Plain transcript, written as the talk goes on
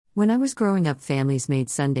When I was growing up, families made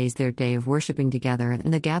Sundays their day of worshiping together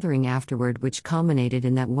and the gathering afterward, which culminated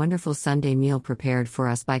in that wonderful Sunday meal prepared for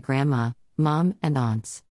us by grandma, mom, and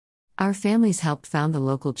aunts. Our families helped found the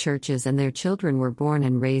local churches, and their children were born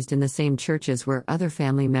and raised in the same churches where other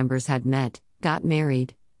family members had met, got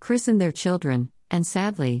married, christened their children, and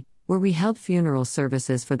sadly, where we held funeral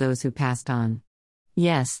services for those who passed on.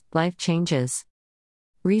 Yes, life changes.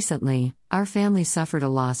 Recently, our family suffered a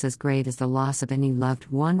loss as great as the loss of any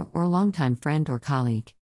loved one or longtime friend or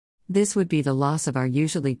colleague. This would be the loss of our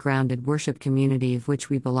usually grounded worship community of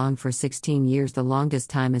which we belonged for 16 years, the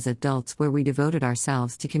longest time as adults, where we devoted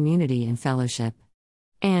ourselves to community and fellowship.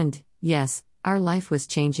 And, yes, our life was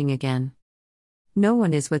changing again. No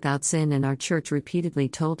one is without sin, and our church repeatedly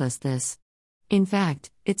told us this. In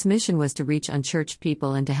fact, its mission was to reach unchurched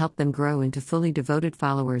people and to help them grow into fully devoted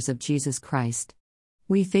followers of Jesus Christ.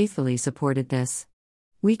 We faithfully supported this.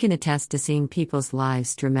 We can attest to seeing people's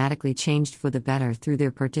lives dramatically changed for the better through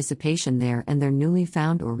their participation there and their newly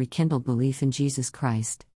found or rekindled belief in Jesus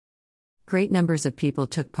Christ. Great numbers of people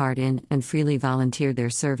took part in and freely volunteered their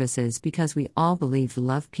services because we all believed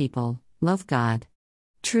love people, love God.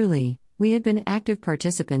 Truly, we had been active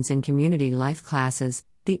participants in community life classes,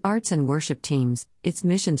 the arts and worship teams, its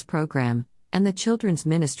missions program, and the children's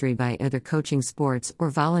ministry by either coaching sports or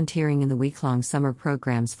volunteering in the week-long summer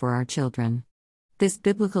programs for our children. This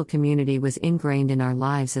biblical community was ingrained in our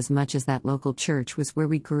lives as much as that local church was where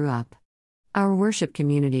we grew up. Our worship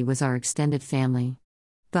community was our extended family.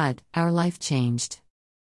 But, our life changed.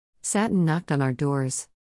 Satan knocked on our doors.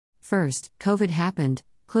 First, COVID happened,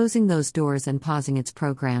 closing those doors and pausing its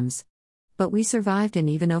programs. But we survived and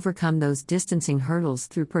even overcome those distancing hurdles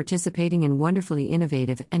through participating in wonderfully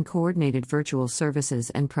innovative and coordinated virtual services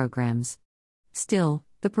and programs. Still,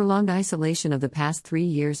 the prolonged isolation of the past 3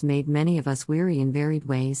 years made many of us weary in varied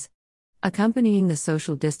ways. Accompanying the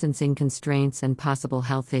social distancing constraints and possible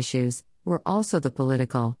health issues were also the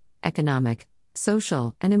political, economic,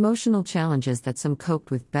 social, and emotional challenges that some coped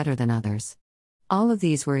with better than others. All of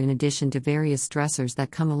these were in addition to various stressors that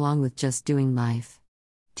come along with just doing life.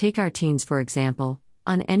 Take our teens for example.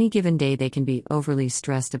 On any given day they can be overly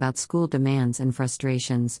stressed about school demands and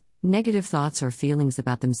frustrations, negative thoughts or feelings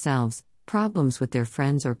about themselves, problems with their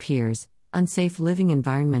friends or peers, unsafe living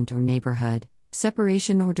environment or neighborhood,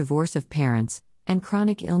 separation or divorce of parents, and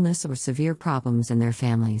chronic illness or severe problems in their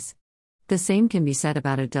families. The same can be said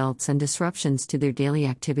about adults and disruptions to their daily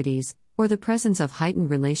activities, or the presence of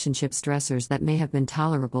heightened relationship stressors that may have been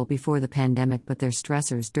tolerable before the pandemic, but their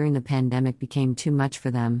stressors during the pandemic became too much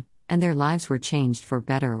for them, and their lives were changed for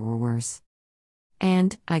better or worse.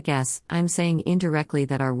 And, I guess, I'm saying indirectly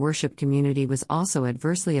that our worship community was also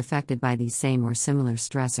adversely affected by these same or similar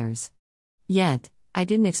stressors. Yet, I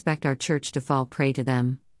didn't expect our church to fall prey to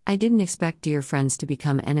them. I didn't expect dear friends to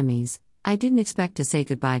become enemies. I didn't expect to say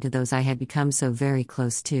goodbye to those I had become so very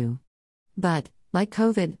close to. But, like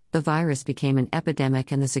COVID, the virus became an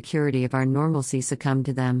epidemic and the security of our normalcy succumbed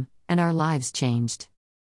to them, and our lives changed.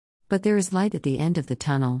 But there is light at the end of the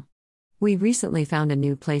tunnel. We recently found a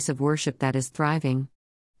new place of worship that is thriving.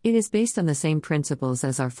 It is based on the same principles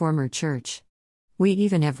as our former church. We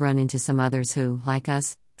even have run into some others who, like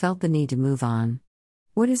us, felt the need to move on.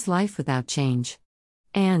 What is life without change?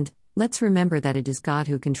 And, let's remember that it is God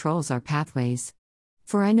who controls our pathways.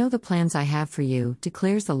 For I know the plans I have for you,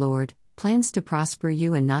 declares the Lord, plans to prosper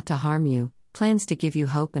you and not to harm you, plans to give you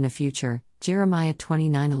hope and a future, Jeremiah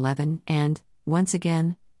 29:11, and, once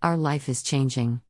again, our life is changing.